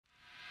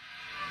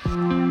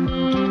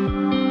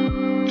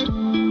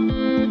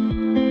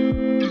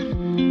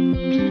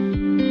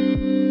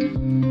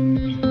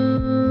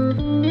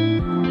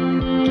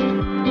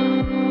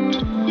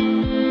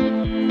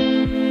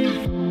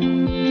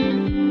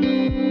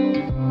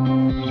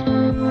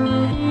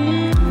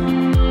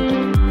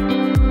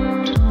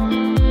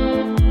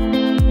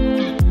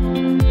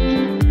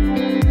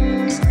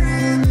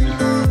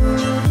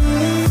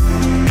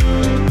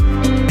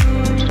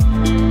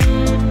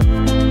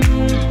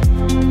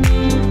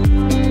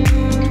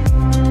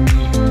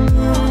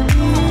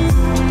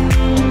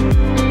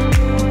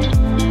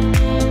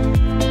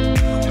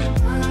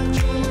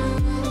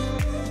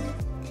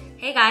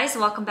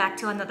welcome back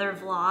to another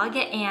vlog.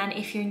 And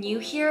if you're new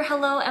here,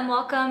 hello and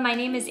welcome. My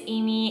name is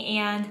Amy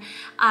and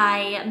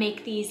I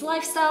make these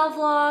lifestyle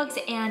vlogs,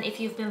 and if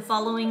you've been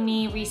following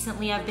me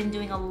recently, I've been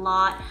doing a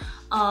lot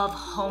of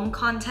home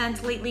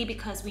content lately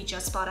because we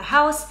just bought a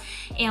house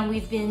and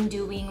we've been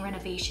doing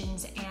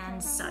renovations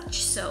and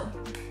such. So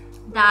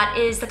that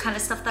is the kind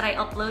of stuff that I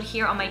upload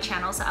here on my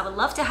channel. So I would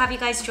love to have you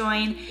guys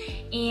join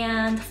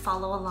and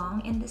follow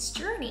along in this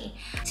journey.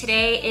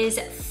 Today is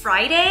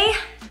Friday.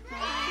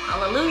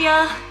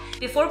 Hallelujah.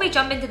 Before we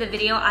jump into the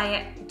video,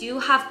 I do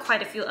have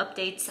quite a few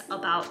updates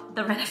about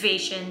the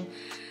renovation.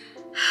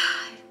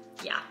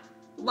 Yeah,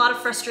 a lot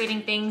of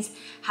frustrating things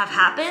have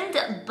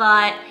happened,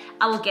 but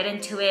I will get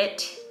into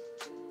it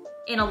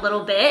in a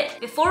little bit.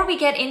 Before we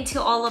get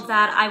into all of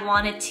that, I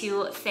wanted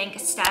to thank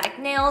Static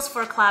Nails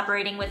for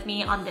collaborating with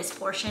me on this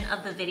portion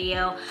of the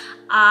video.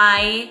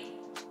 I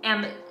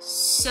am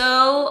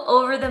so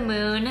over the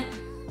moon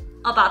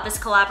about this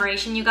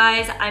collaboration, you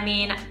guys. I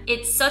mean,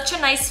 it's such a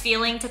nice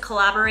feeling to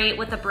collaborate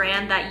with a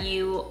brand that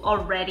you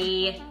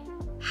already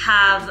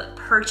have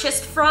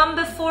purchased from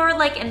before,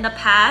 like in the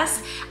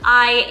past.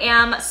 I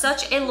am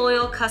such a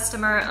loyal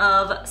customer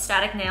of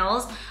Static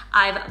Nails.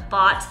 I've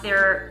bought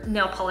their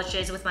nail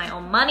polishes with my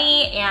own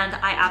money and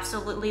I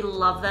absolutely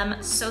love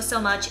them so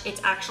much.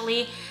 It's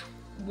actually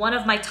one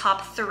of my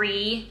top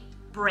 3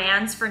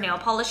 brands for nail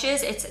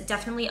polishes. It's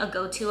definitely a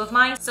go-to of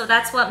mine. So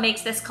that's what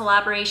makes this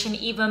collaboration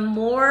even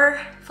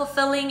more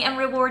fulfilling and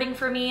rewarding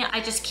for me.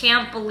 I just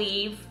can't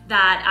believe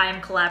that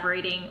I'm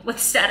collaborating with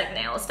Static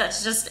Nails.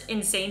 That's just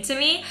insane to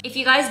me. If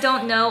you guys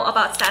don't know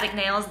about Static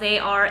Nails, they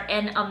are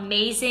an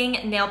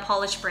amazing nail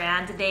polish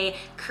brand. They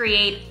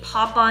create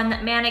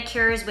pop-on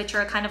manicures, which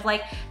are kind of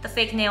like the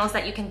fake nails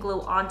that you can glue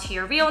onto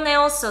your real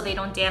nails so they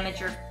don't damage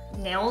your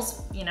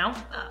nails, you know?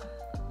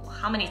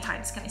 How many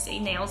times can I say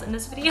nails in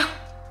this video?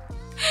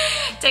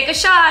 Take a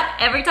shot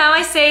every time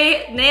I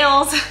say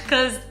nails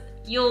because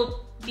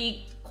you'll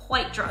be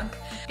quite drunk.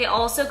 They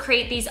also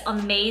create these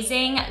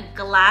amazing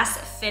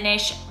glass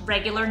finish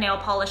regular nail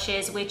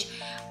polishes, which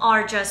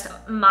are just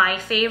my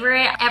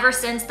favorite. Ever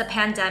since the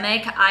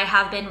pandemic, I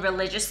have been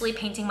religiously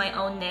painting my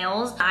own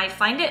nails. I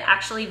find it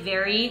actually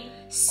very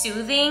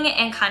soothing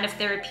and kind of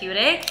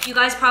therapeutic. You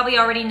guys probably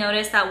already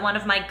noticed that one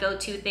of my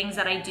go-to things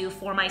that I do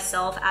for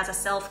myself as a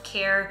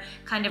self-care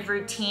kind of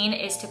routine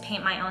is to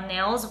paint my own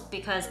nails,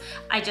 because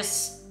I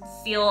just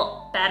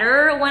feel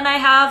better when I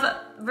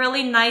have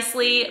really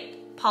nicely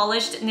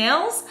polished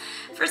nails.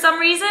 For some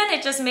reason,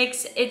 it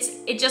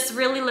just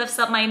really lifts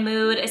up my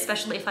mood,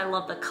 especially if I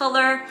love the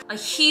color. A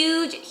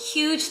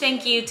huge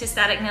thank you to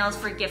Static Nails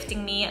for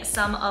gifting me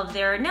some of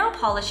their nail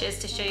polishes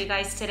to show you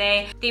guys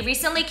today. They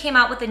recently came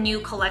out with a new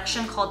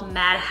collection called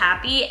Mad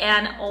Happy,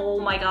 and oh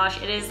my gosh,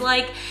 it is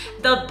like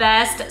the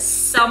best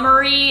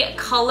summery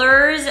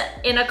colors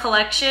in a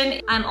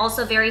collection. I'm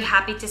also very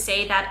happy to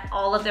say that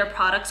all of their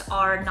products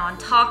are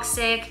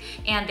non-toxic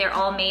and they're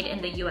all made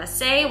in the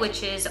USA,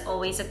 which is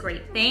always a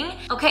great thing.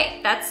 Okay,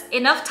 that's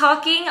enough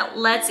talking.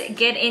 Let's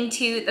get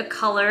into the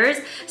colors.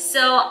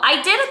 So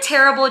I did a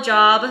terrible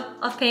job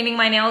of painting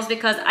my nails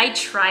because I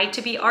tried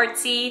to be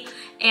artsy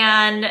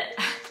and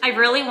I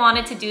really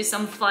wanted to do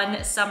some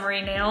fun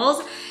summery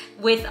nails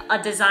with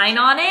a design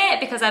on it,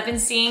 because I've been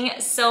seeing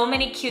so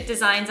many cute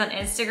designs on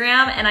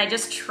Instagram and I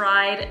just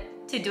tried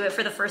to do it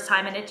for the first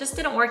time and it just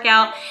didn't work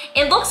out.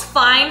 It looks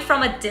fine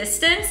from a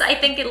distance. I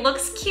think it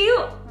looks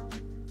cute.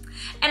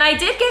 And I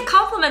did get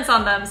compliments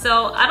on them,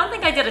 so I don't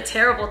think I did a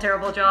terrible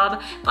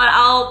job, but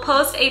I'll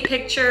post a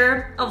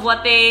picture of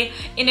what they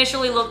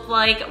initially looked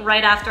like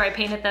right after I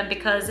painted them,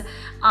 because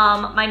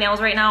my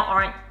nails right now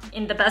aren't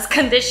in the best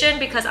condition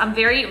because I'm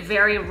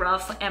very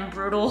rough and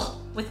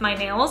brutal with my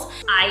nails.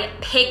 I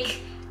pick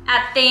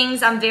at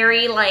things. I'm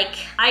very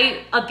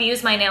I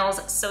abuse my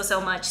nails so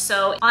much.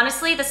 So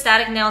honestly, the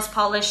Static Nails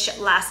polish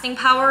lasting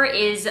power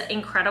is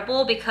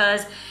incredible,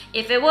 because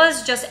if it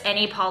was just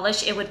any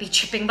polish, it would be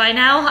chipping by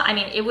now. I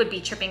mean, it would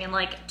be chipping in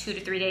like 2 to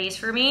 3 days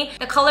for me.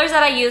 The colors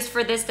that I used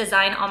for this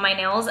design on my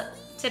nails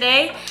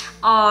today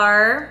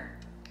are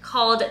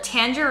called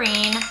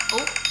Tangerine.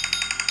 Oh.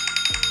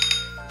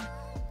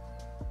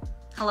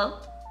 Hello?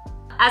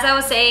 As I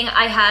was saying,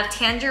 I have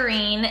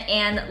Tangerine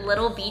and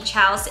Little Beach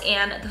House,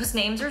 and those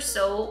names are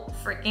so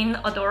freaking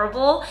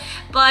adorable.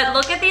 But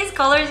look at these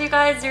colors, you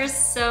guys. They're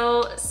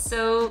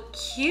so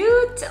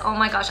cute. Oh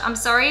my gosh, I'm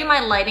sorry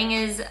my lighting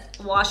is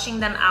washing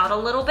them out a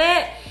little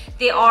bit.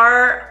 They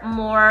are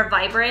more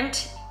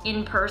vibrant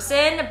in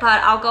person,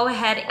 but I'll go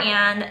ahead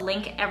and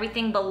link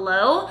everything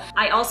below.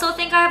 I also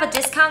think I have a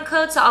discount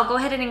code, so I'll go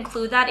ahead and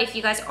include that if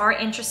you guys are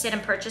interested in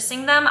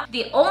purchasing them.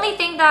 The only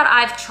thing that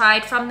I've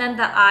tried from them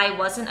that I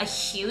wasn't a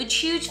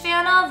huge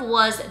fan of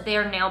was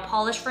their nail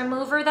polish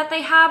remover that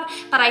they have,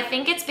 but I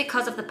think it's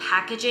because of the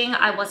packaging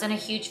I wasn't a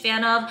huge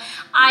fan of.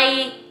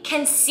 I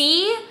can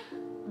see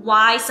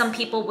why some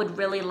people would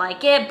really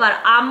like it, but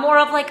I'm more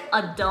of like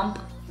a dump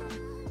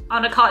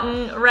on a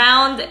cotton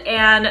round,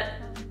 and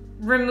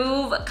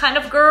remove kind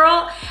of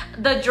girl.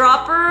 The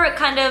dropper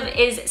kind of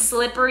is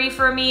slippery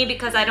for me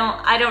because I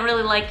don't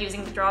really like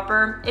using the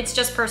dropper. It's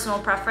just personal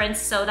preference,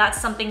 so that's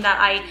something that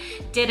I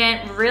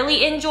didn't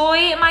really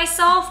enjoy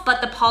myself, but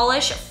the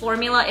polish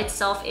formula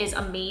itself is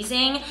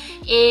amazing.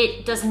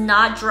 It does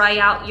not dry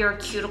out your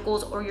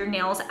cuticles or your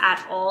nails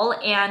at all,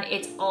 and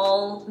it's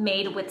all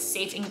made with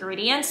safe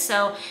ingredients,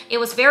 so it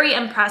was very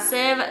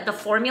impressive, the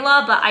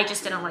formula, but I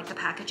just didn't like the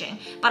packaging.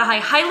 But I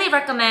highly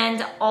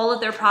recommend all of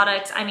their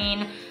products. I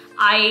mean,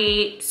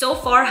 I so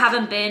far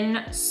haven't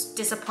been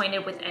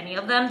disappointed with any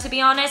of them, to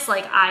be honest.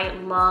 Like, I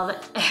love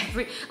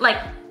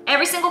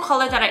every single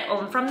color that I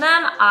own from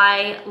them,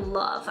 I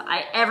love.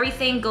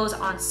 Everything goes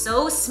on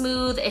so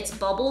smooth, it's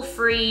bubble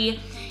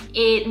free.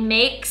 It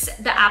makes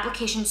the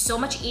application so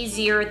much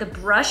easier. The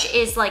brush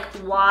is like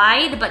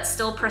wide, but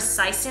still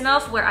precise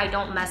enough where I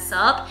don't mess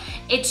up.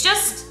 It's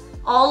just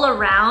all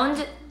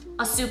around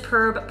a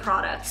superb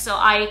product. So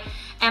I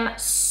am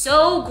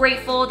so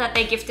grateful that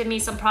they gifted me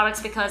some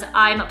products because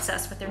I'm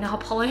obsessed with their nail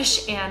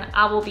polish and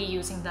I will be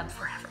using them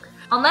forever.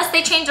 Unless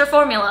they change their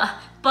formula,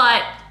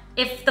 but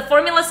if the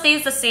formula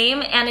stays the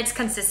same and it's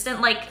consistent,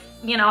 like,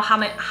 you know,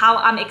 how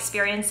I'm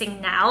experiencing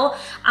now,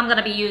 I'm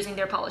gonna be using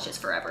their polishes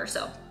forever,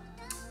 so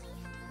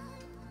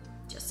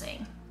just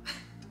saying.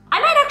 I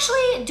might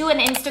actually do an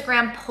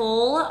Instagram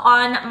poll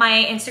on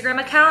my Instagram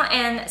account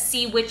and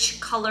see which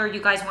color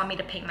you guys want me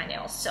to paint my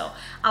nails. So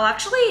I'll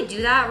actually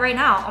do that right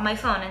now on my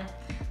phone and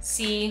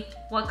see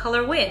what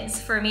color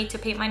wins for me to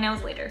paint my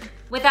nails later.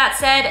 With that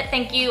said,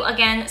 thank you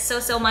again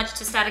so much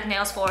to Static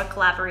Nails for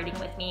collaborating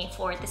with me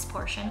for this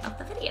portion of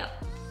the video.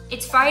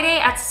 It's Friday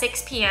at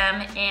 6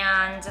 p.m.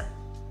 and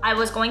I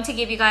was going to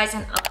give you guys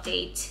an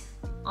update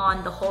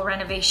on the whole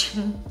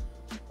renovation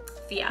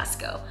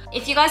fiasco.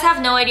 If you guys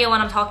have no idea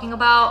what I'm talking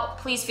about,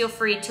 please feel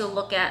free to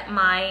look at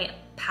my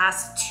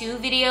past two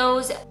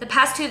videos. The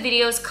past two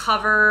videos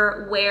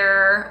cover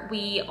where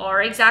we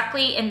are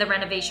exactly in the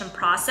renovation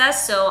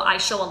process. So I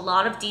show a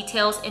lot of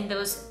details in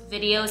those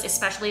videos,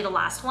 especially the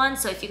last one.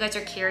 So if you guys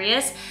are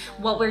curious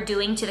what we're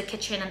doing to the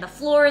kitchen and the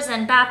floors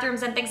and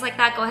bathrooms and things like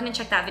that, go ahead and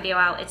check that video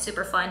out. It's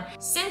super fun.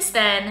 Since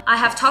then, I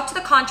have talked to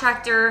the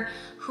contractor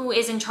who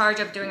is in charge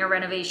of doing our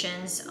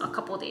renovations a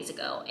couple of days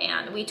ago.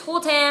 And we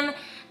told him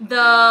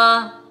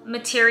the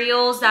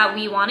materials that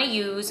we want to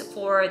use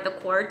for the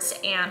quartz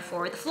and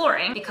for the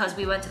flooring, because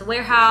we went to the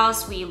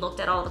warehouse, we looked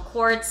at all the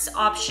quartz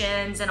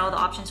options and all the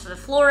options for the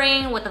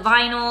flooring with the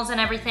vinyls and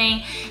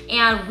everything,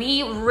 and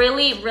we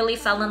really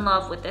fell in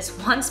love with this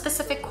one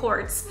specific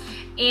quartz,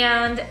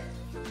 and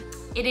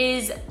it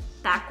is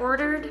back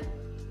ordered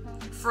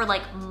for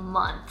like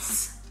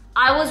months.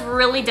 I was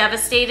really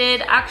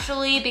devastated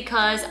actually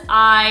because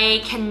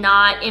I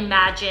cannot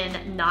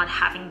imagine not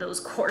having those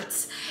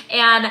quartz.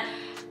 And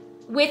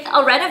with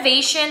a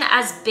renovation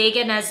as big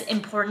and as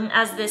important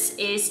as this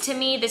is to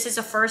me, this is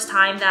the first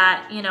time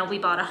that, you know, we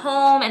bought a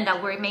home and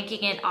that we're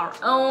making it our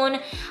own.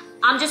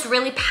 I'm just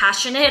really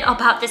passionate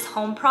about this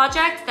home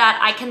project that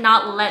I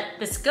cannot let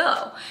this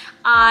go.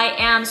 I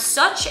am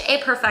such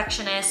a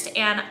perfectionist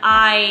and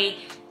I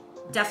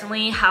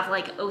definitely have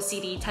like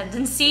OCD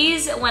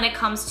tendencies when it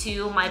comes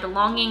to my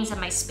belongings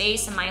and my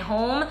space and my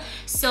home.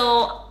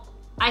 So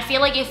I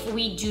feel like if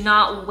we do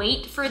not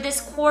wait for this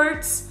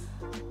quartz,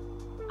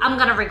 I'm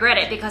gonna regret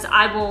it because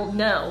I will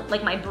know,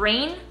 like my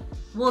brain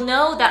will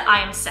know that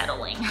I am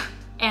settling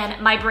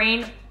and my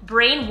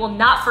brain will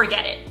not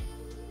forget it.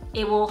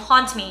 It will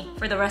haunt me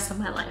for the rest of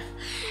my life.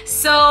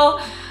 So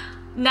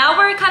now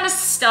we're kind of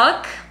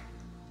stuck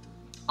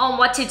on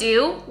what to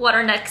do, what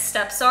our next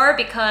steps are,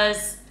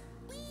 because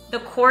the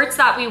quartz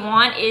that we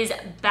want is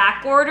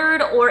back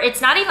ordered, or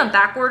it's not even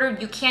back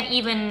ordered. You can't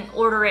even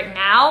order it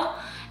now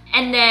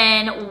and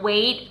then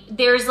wait.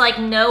 There's like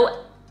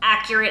no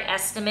accurate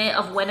estimate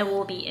of when it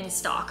will be in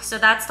stock. So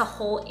that's the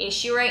whole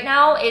issue right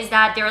now, is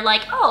that they're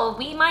like, oh,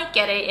 we might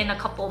get it in a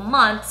couple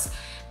months,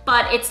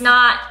 but it's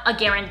not a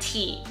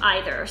guarantee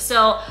either.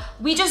 So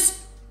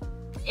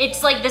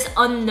it's like this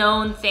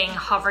unknown thing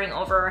hovering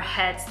over our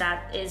heads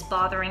that is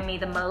bothering me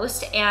the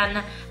most.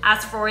 And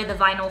as for the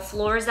vinyl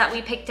floors that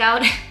we picked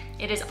out,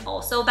 it is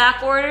also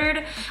back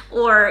ordered,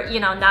 or, you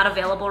know, not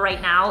available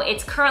right now.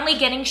 It's currently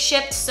getting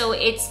shipped, so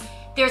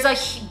there's a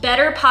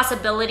better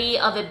possibility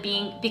of it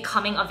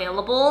becoming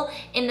available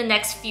in the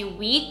next few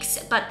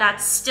weeks, but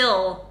that's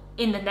still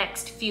in the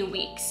next few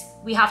weeks.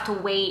 We have to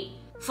wait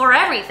for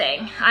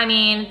everything. I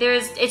mean,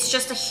 it's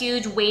just a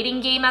huge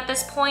waiting game at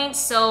this point.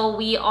 So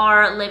we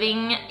are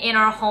living in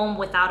our home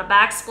without a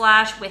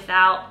backsplash,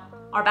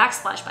 our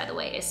backsplash, by the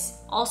way, is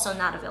also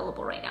not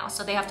available right now.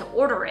 So they have to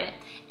order it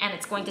and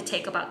it's going to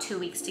take about 2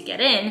 weeks to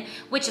get in,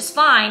 which is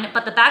fine,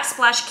 but the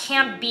backsplash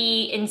can't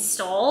be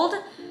installed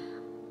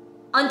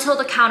until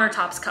the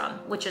countertops come,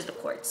 which is the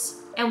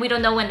quartz. And we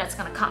don't know when that's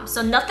gonna come.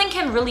 So nothing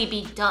can really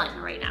be done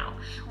right now,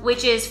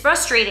 which is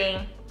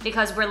frustrating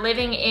because we're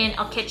living in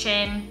a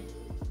kitchen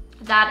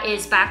that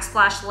is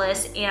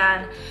backsplashless,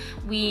 and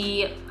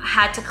we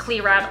had to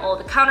clear out all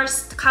the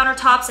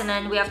countertops, and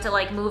then we have to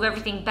like move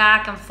everything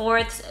back and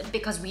forth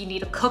because we need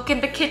to cook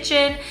in the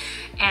kitchen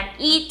and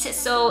eat.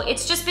 So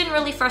it's just been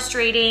really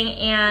frustrating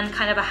and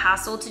kind of a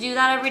hassle to do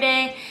that every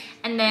day.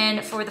 And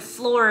then for the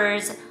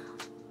floors,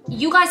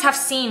 you guys have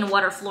seen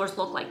what our floors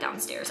look like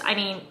downstairs. I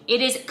mean,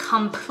 it is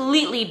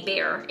completely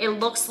bare. It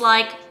looks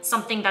like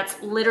something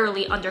that's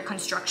literally under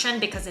construction,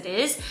 because it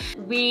is.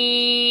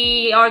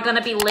 We are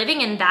gonna be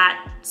living in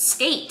that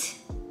state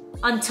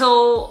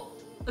until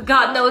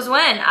God knows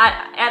when.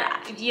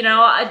 You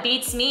know, it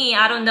beats me.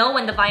 I don't know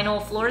when the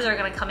vinyl floors are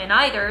gonna come in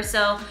either.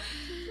 So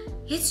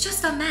it's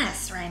just a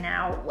mess right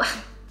now.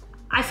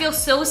 I feel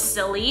so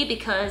silly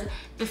because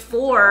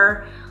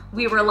before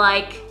we were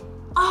like,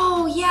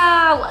 oh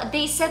yeah,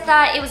 they said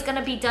that it was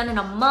gonna be done in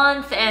a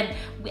month, and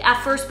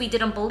at first we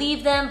didn't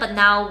believe them, but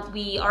now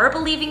we are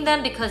believing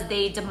them because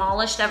they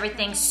demolished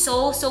everything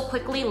so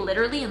quickly,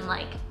 literally in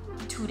like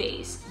 2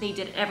 days. They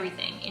did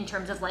everything in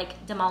terms of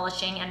like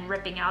demolishing and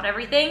ripping out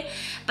everything.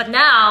 But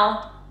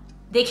now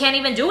they can't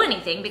even do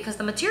anything because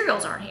the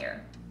materials aren't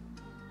here.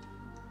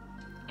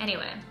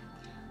 Anyway,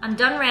 I'm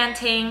done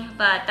ranting,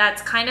 but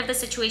that's kind of the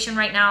situation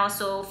right now.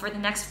 So for the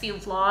next few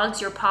vlogs,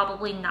 you're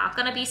probably not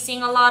gonna be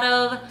seeing a lot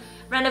of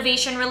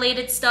renovation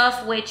related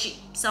stuff, which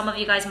some of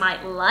you guys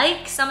might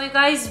like, some of you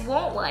guys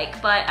won't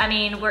like, but I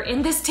mean, we're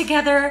in this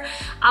together.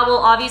 I will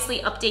obviously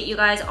update you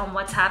guys on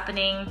what's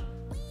happening.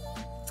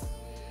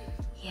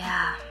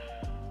 Yeah,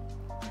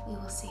 we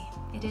will see.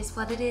 It is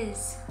what it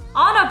is.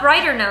 On a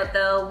brighter note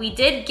though, we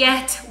did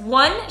get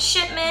one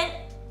shipment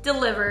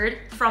delivered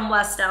from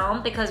West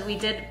Elm, because we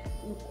did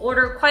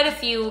order quite a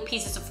few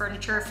pieces of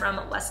furniture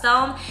from West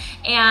Elm,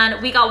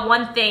 and we got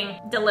one thing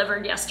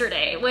delivered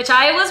yesterday, which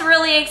I was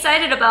really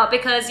excited about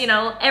because, you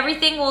know,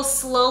 everything will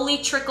slowly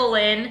trickle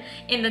in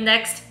the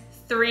next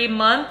 3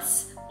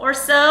 months or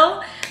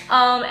so.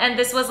 And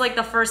this was like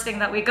the first thing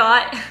that we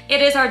got.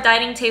 It is our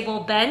dining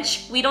table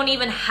bench. We don't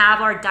even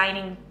have our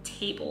dining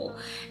table,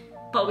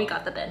 but we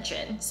got the bench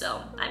in.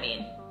 So, I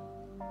mean,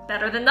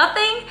 better than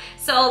nothing.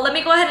 So let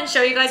me go ahead and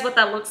show you guys what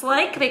that looks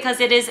like,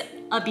 because it is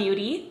a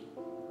beauty.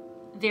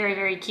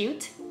 Very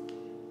cute.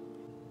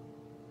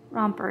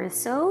 Romper is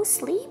so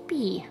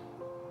sleepy.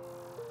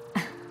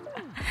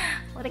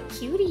 What a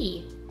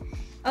cutie.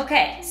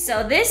 Okay,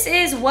 so this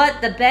is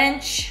what the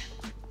bench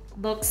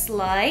looks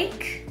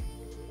like.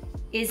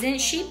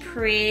 Isn't she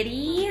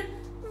pretty?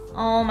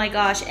 Oh my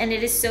gosh, and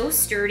it is so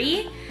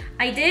sturdy.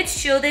 I did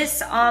show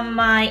this on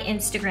my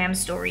Instagram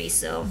story,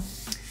 so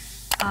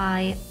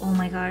oh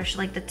my gosh,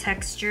 like the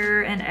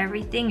texture and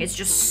everything is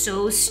just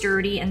so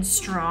sturdy and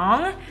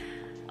strong.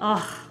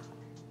 Oh.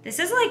 This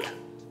is like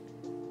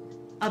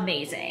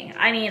amazing.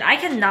 I mean, I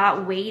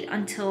cannot wait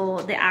until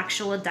the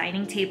actual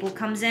dining table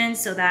comes in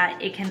so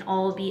that it can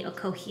all be a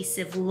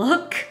cohesive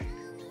look.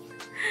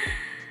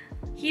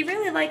 He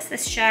really likes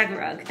this shag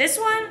rug. This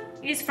one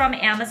is from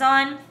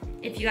Amazon,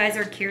 if you guys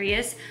are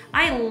curious.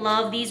 I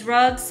love these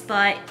rugs,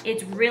 but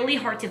it's really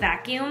hard to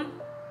vacuum.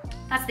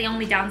 That's the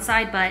only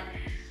downside, but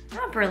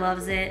Romper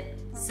loves it,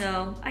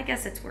 so I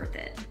guess it's worth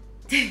it.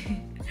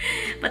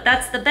 But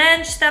that's the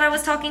bench that I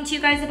was talking to you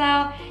guys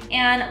about.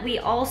 And we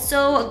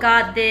also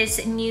got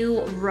this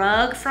new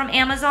rug from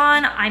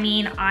Amazon. I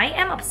mean, I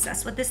am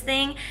obsessed with this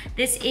thing.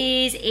 This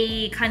is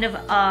a kind of,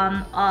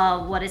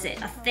 what is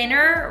it? A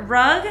thinner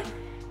rug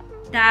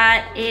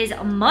that is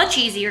much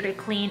easier to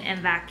clean and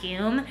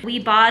vacuum. We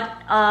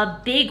bought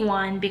a big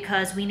one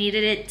because we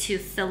needed it to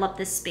fill up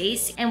the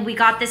space. And we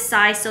got this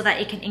size so that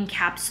it can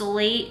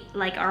encapsulate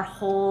like our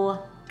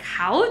whole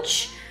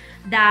couch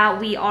that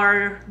we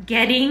are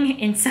getting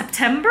in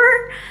September.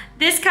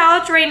 This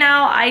couch right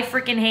now, I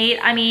freaking hate.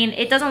 I mean,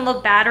 it doesn't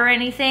look bad or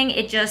anything.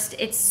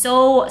 It's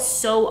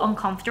so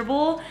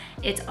uncomfortable.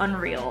 It's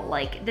unreal.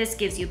 Like, this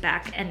gives you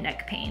back and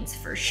neck pains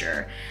for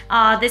sure.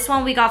 This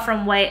one we got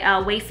from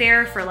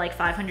Wayfair for like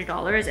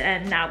 $500,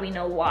 and now we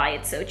know why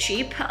it's so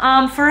cheap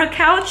for a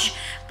couch.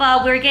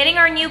 But we're getting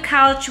our new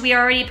couch. We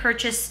already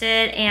purchased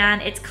it,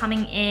 and it's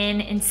coming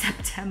in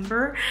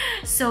September.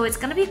 So it's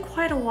gonna be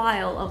quite a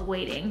while of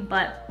waiting,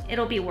 but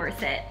it'll be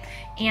worth it.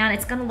 And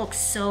it's gonna look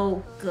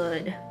so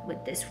good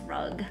with this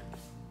rug.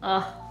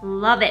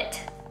 Love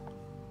it.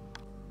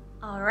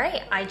 All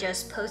right, I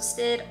just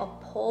posted a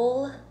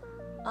poll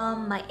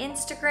on my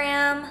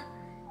Instagram.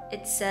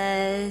 It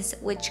says,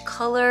 which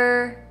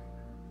color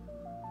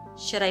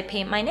should I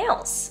paint my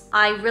nails?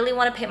 I really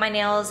want to paint my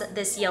nails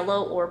this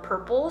yellow or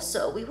purple,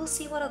 so we will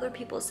see what other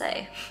people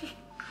say.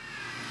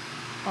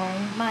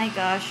 Oh my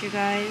gosh, you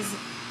guys,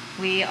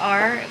 we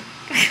are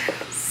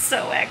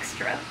so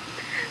extra.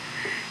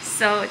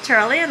 So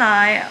Charlie and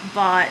I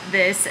bought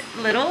this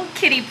little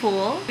kiddie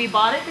pool. We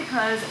bought it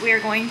because we are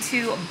going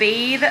to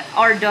bathe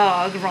our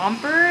dog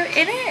Romper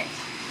in it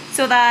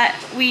so that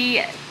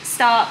we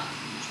stop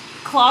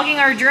clogging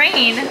our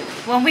drain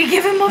when we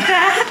give him a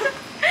bath.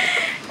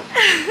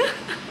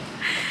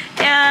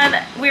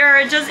 And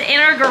we're just in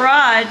our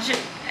garage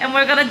and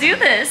we're gonna do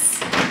this.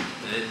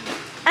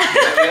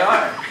 Here we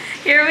are.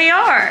 Here we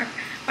are.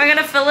 We're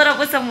gonna fill it up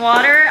with some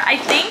water. I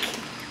think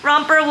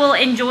Romper will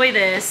enjoy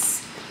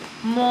this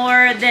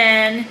more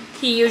than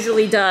he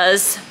usually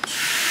does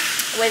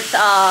with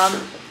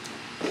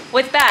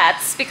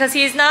bats because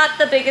he's not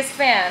the biggest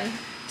fan.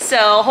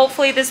 So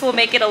hopefully this will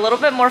make it a little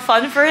bit more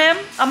fun for him,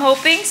 I'm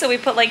hoping. So we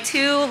put like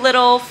 2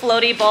 little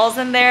floaty balls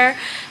in there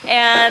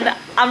and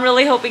I'm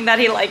really hoping that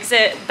he likes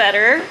it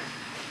better.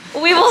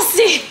 We will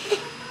see.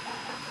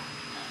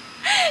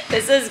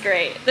 This is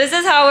great. This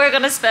is how we're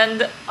gonna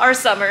spend our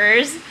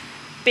summers,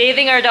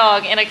 bathing our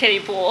dog in a kiddie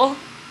pool.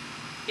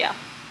 Yeah.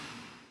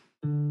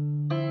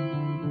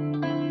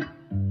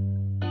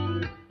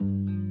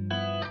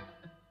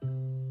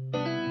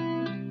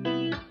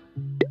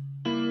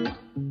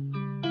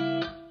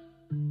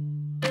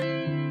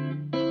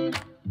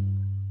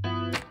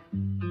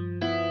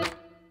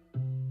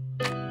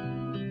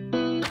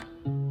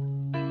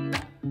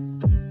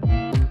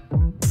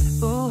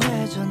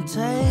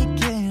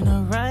 Taking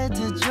a ride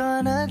to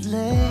Joanna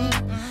Lake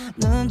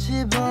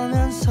눈치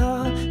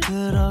보면서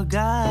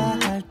들어가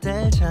할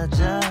때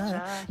찾아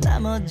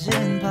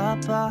나머진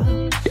바빠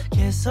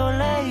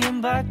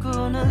개설레임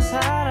바꾸는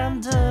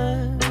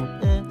사람들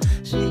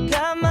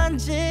시간만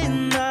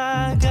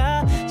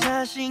지나가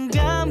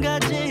자신감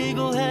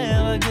가지고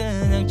해와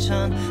그냥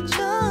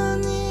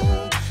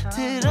천천히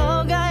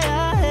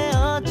들어가야 해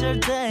어쩔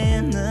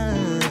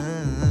때는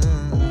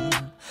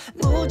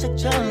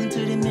무작정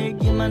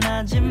들이밀기만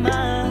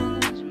하지만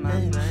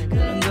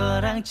그런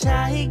거랑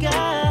차이가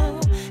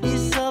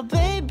있어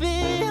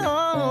baby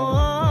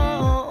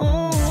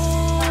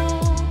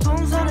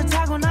동선을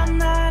타고 난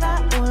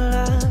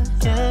날아올라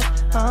yeah.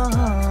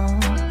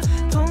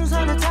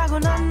 동선을 타고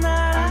난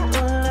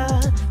날아올라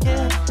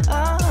yeah.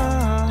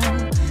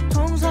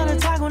 동선을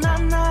타고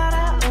난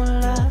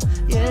날아올라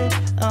yeah.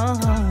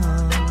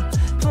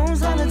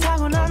 동선을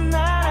타고 난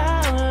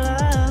날아올라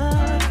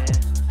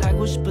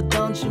하고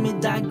싶었던 춤이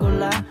다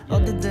골라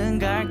어디든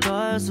갈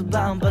거야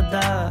수박은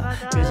바다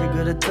그새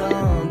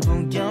그랬던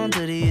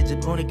풍경들이 이제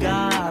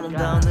보니까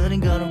아름다운 느린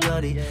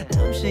걸음걸이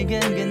음식은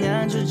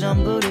그냥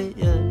주전부리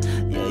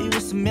여유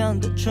있으면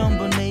더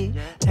충분히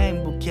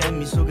행복해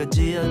미소가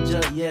지어져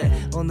yeah.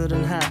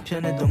 오늘은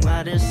한편의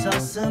동화를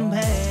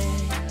썼음해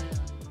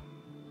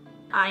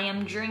I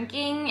am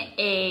drinking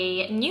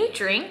a new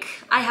drink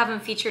I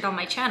haven't featured on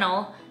my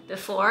channel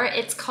before.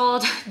 It's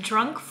called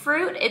Drunk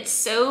Fruit. It's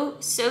so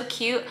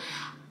cute.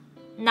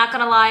 Not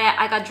gonna lie,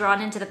 I got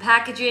drawn into the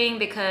packaging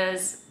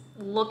because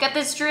look at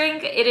this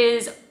drink. It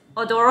is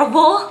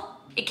adorable.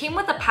 It came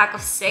with a pack of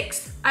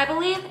 6, I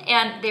believe,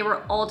 and they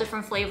were all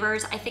different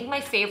flavors. I think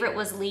my favorite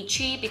was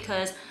lychee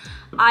because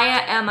I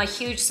am a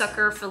huge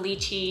sucker for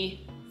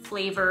lychee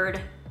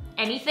flavored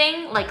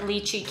anything, like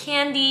lychee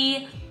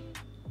candy,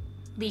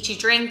 lychee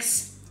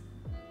drinks,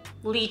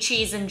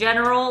 lychees in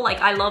general. Like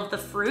I love the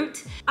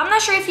fruit. I'm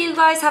not sure if you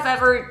guys have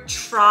ever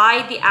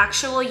tried the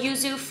actual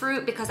yuzu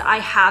fruit because I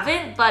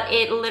haven't, but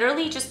it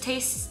literally just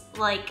tastes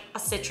like a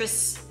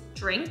citrus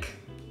drink.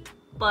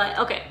 But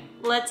okay,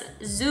 let's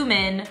zoom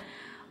in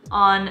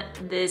on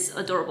this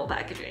adorable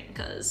packaging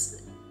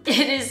because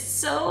it is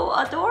so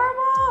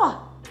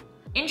adorable.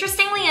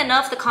 Interestingly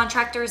enough, the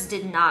contractors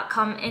did not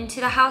come into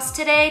the house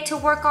today to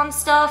work on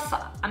stuff.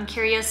 I'm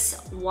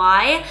curious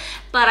why,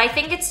 but I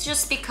think it's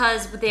just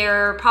because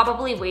they're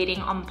probably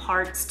waiting on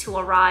parts to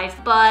arrive.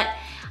 But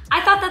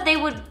I thought that they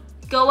would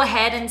go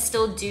ahead and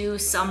still do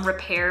some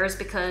repairs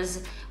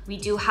because we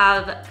do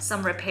have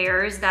some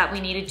repairs that we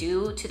need to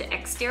do to the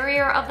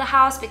exterior of the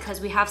house because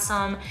we have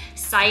some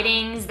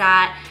sidings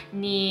that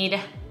need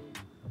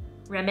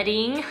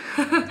remedying.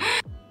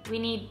 We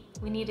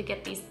need to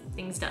get these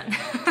things done.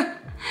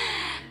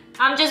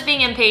 I'm just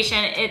being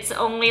impatient. It's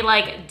only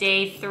like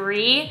day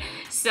 3,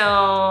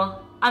 so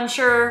I'm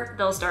sure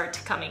they'll start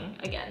coming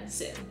again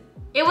soon.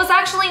 It was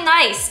actually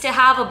nice to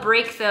have a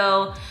break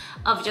though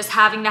of just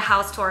having the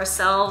house to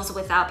ourselves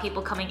without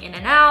people coming in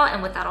and out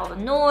and without all the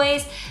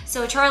noise.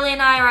 So Charlie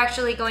and I are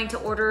actually going to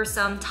order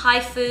some Thai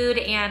food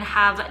and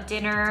have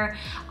dinner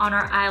on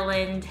our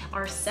island,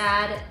 our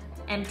sad,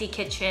 empty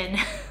kitchen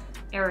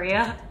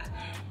area.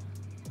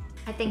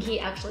 I think he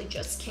actually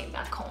just came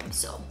back home,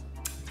 so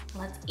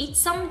let's eat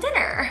some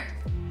dinner.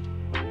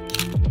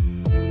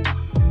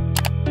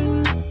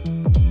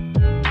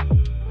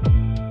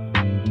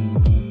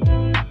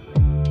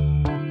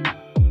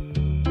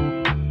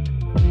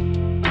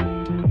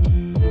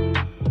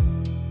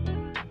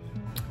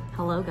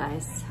 Hello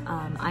guys,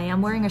 I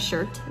am wearing a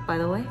shirt, by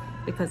the way,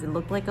 because it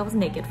looked like I was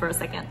naked for a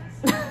second.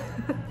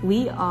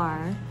 We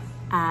are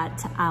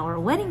at our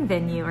wedding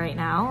venue right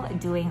now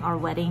doing our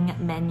wedding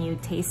menu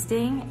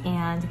tasting,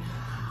 and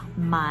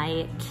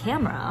my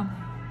camera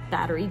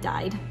battery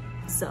died,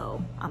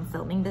 so I'm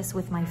filming this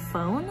with my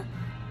phone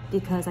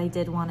because I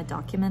did want to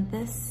document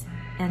this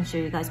and show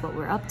you guys what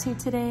we're up to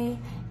today.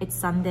 It's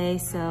Sunday,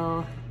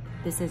 so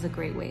this is a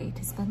great way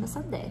to spend the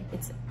Sunday.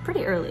 It's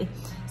pretty early,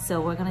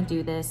 so we're gonna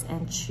do this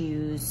and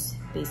choose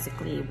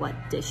basically what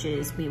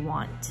dishes we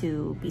want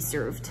to be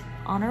served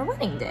on our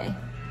wedding day.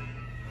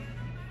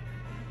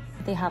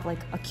 They have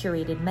like a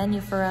curated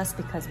menu for us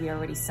because we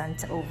already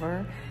sent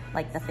over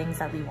like the things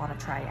that we want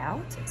to try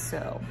out.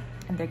 So,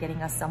 and they're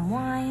getting us some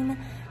wine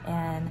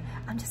and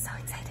I'm just so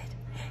excited.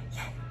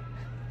 Yay.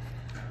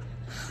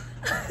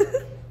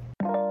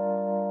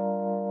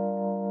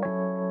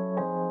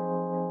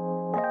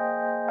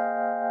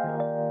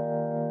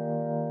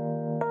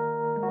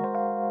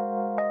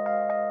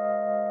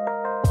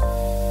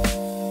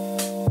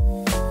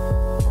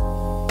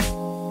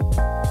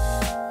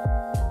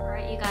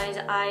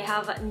 I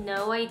have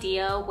no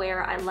idea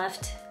where I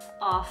left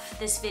off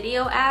this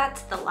video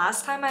at the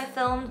last time I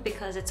filmed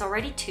because it's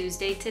already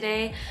Tuesday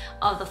today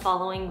of the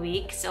following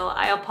week, so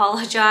I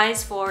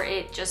apologize for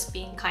it just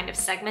being kind of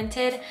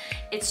segmented.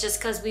 It's just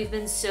because we've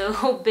been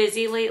so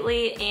busy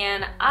lately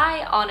and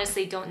I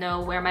honestly don't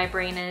know where my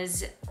brain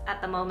is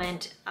at the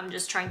moment. I'm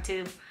just trying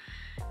to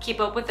keep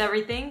up with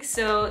everything.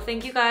 So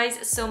thank you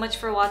guys so much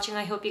for watching.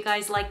 I hope you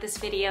guys like this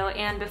video,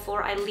 and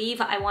before I leave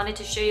I wanted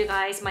to show you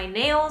guys my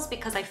nails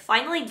because I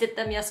finally did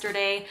them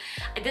yesterday.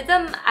 I did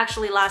them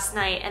actually last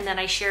night and then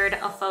I shared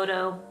a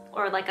photo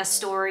or like a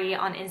story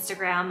on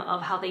Instagram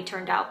of how they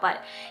turned out,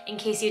 but in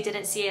case you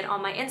didn't see it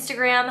on my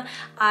Instagram,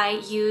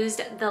 I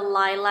used the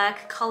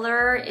lilac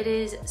color. It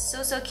is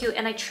so cute,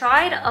 and I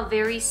tried a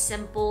very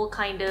simple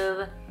kind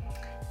of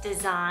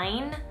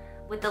design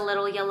with the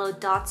little yellow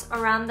dots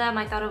around them.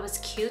 I thought it was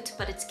cute,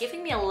 but it's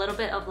giving me a little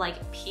bit of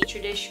like petri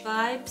dish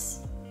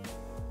vibes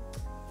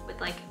with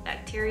like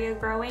bacteria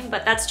growing,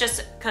 but that's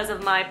just because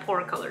of my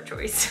poor color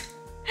choice.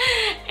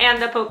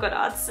 And the polka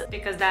dots,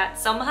 because that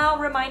somehow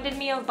reminded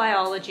me of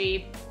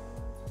biology.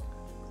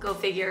 Go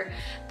figure.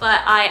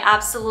 But I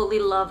absolutely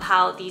love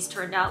how these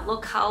turned out.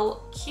 Look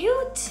how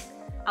cute.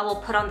 I will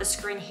put on the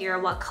screen here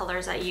what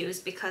colors I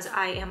used because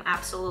I am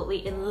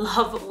absolutely in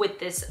love with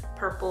this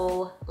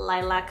purple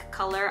lilac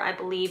color. I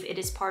believe it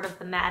is part of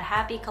the Mad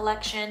Happy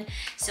collection,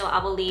 so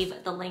I will leave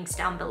the links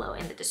down below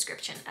in the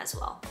description as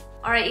well.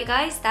 Alright you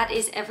guys, that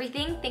is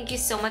everything. Thank you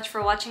so much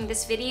for watching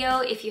this video.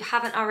 If you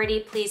haven't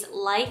already, please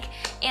like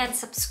and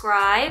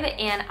subscribe,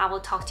 and I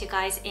will talk to you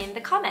guys in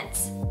the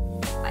comments.